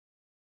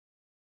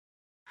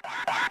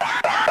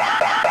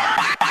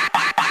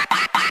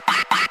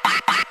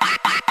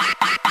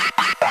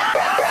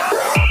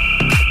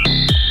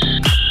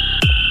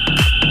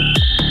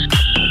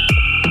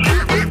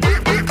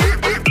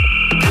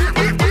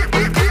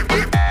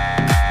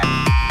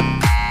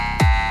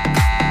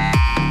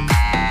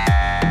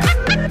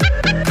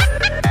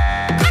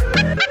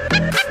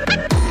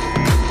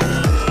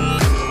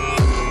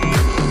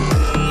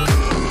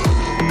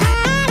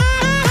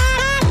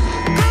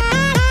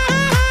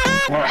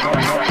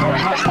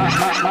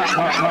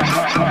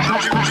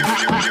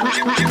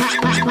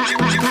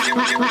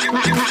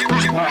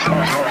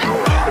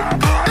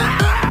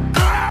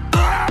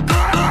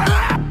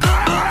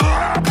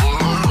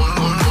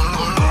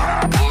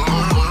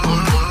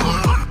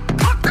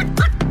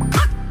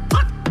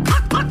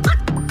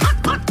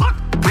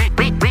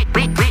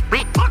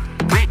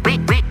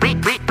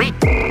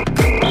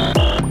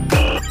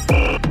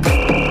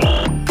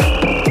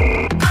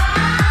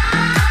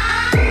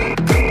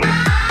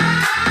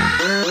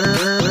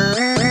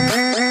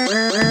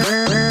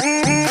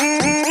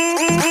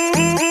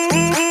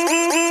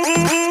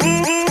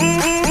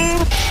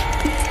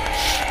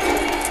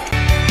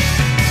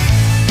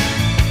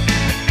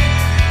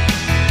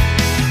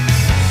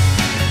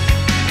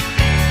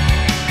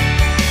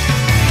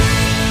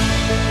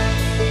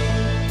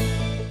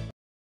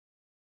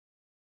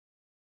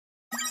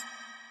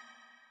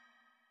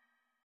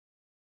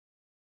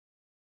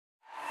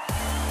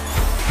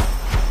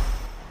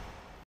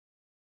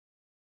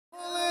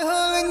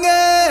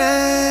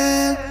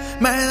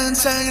Man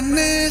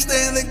antagonist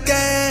in the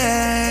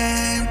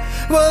game.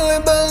 Will you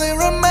barely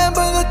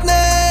remember that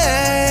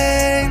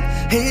name?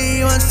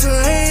 He wants to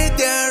hit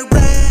their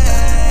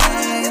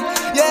brain.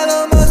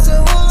 Yellow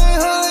monster only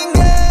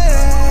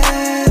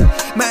hooligan.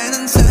 Man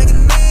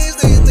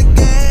antagonist in the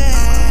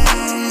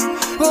game.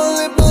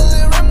 Will you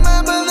barely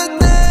remember that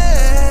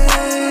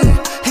name?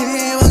 He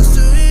wants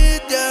to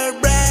hit their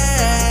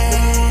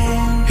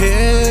brain.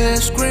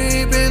 He's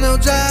creeping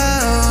out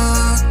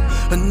down.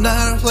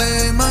 Another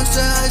flame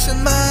monster eyes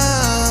and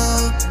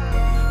mouth.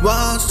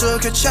 Wants to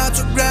catch up,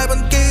 to grab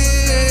and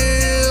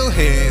kill.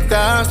 He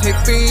thirsts, he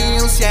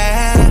feels,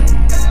 yeah.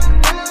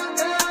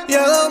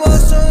 Yellow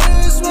monster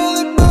is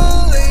really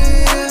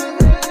bullying.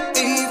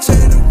 Eats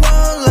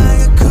anyone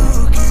like a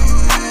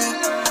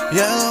cookie.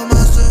 Yellow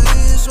monster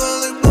is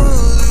really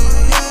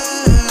bullying,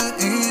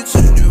 yeah. Eats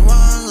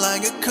anyone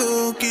like a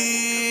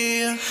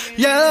cookie.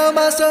 Yellow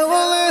monster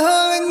only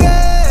holding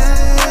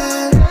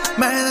it.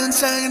 Man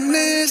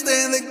antagonist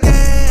in the game.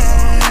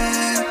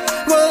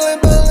 Will you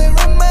barely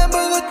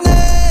remember that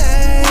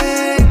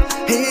name?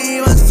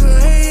 He wants to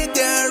hit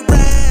their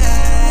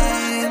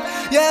brain.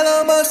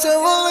 Yellow monster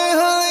only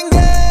holding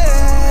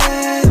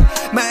it.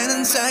 Man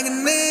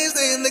antagonist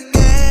in the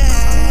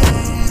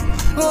game.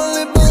 Will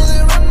you barely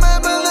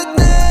remember that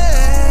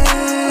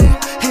name?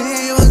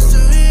 He wants to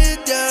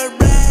hit their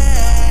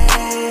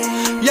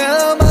brain.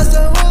 Yellow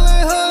monster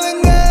only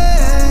holding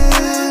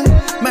it.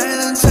 Man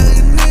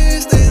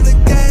antagonist in the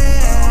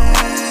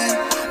game.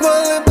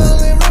 Will you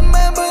barely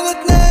remember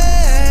that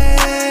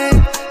name?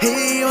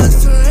 He wants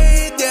to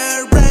hit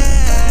their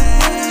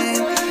brain.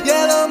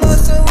 Yellow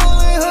monster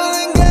only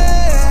holding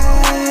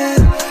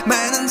it.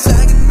 Man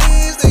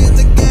antagonist in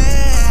the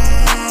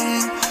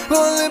game.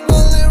 Will you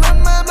barely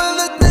remember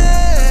that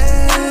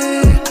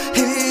name?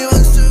 He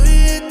wants to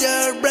hit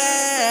their brain.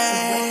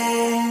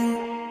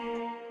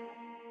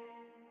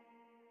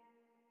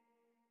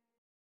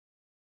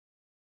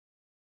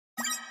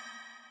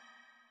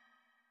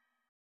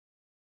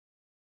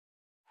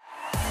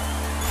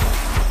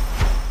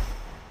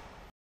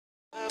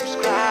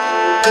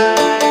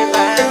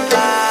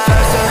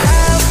 First to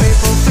help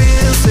people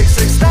feel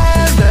 666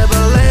 times they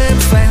believe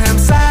Flynn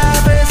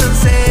himself is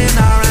unseen.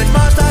 Orange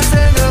monster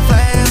single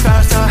flame.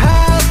 First to help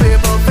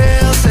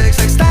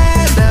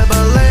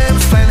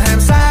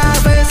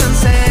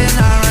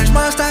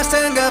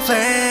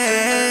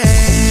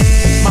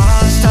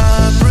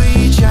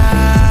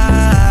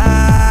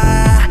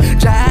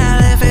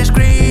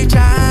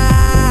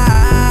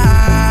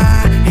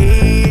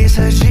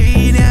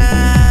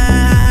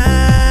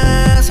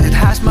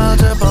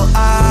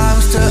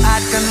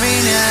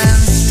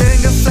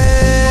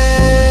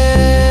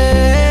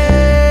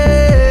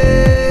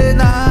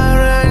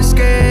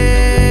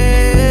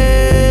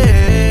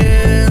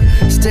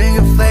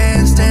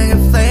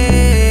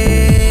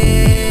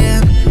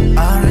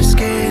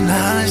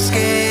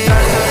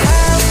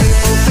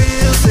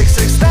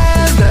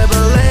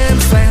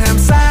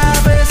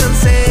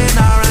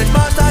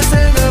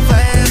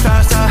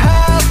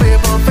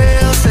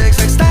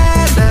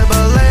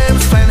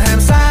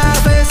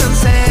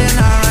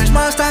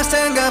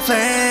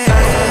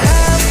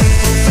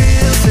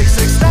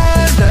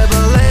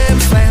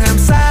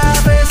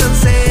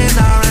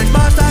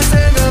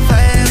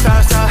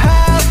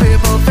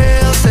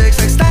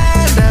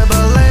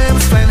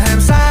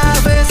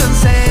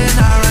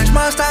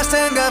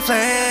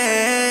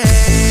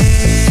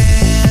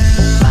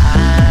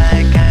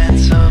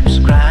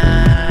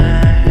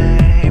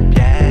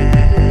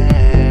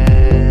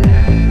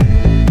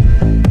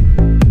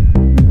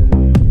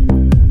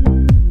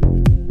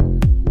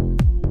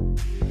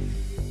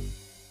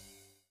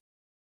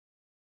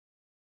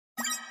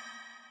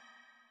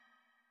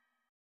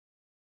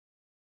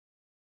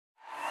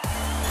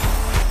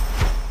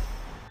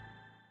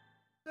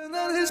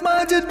his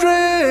mighty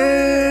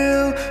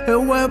drill, a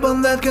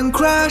weapon that can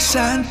crush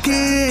and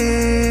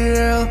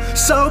kill.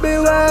 So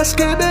beware,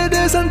 skip it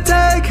and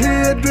take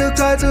it. Drill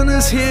Titan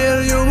is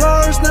here, your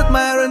words, not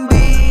my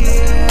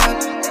reindeer.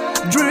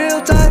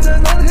 Drill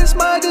Titan and his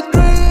mighty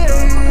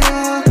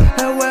drill,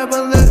 a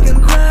weapon that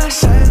can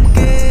crush and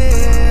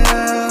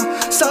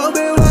kill. So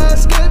beware,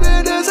 skip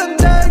it and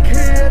take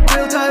it.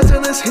 Drill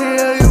Titan is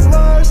here, your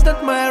words,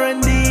 not my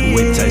reindeer.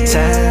 With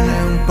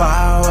titanium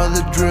power,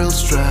 the drill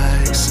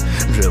strikes.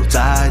 Drill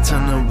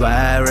Titan, a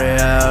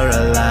barrier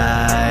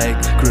alike,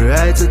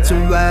 created to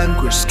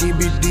vanquish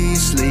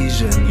Skibbidy's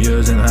legion,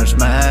 using harsh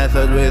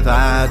method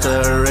without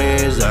a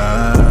reason.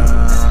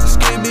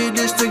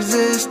 Skibbidy's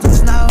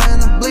existence now in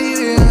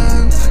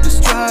oblivion,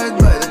 destroyed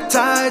by the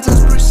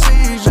Titan's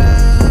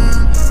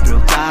precision.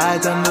 Drill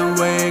Titan, the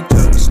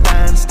victor,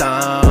 stands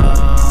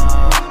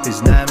tall,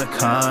 his name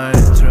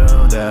echoing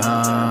through the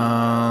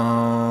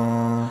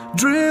hall.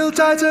 Drill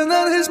Titan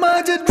and his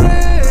mighty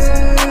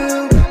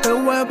drill,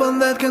 a weapon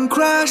that can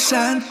crush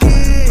and kill.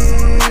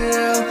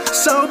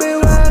 So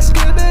beware,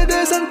 skip it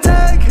and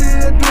take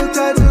it. Drill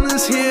Titan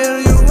is here,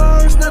 your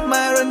words, not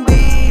my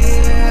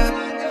reindeer.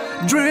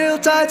 Drill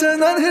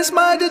Titan and his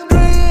mighty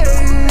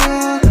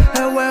drill,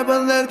 a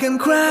weapon that can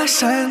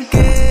crush and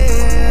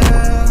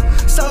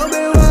kill. So beware.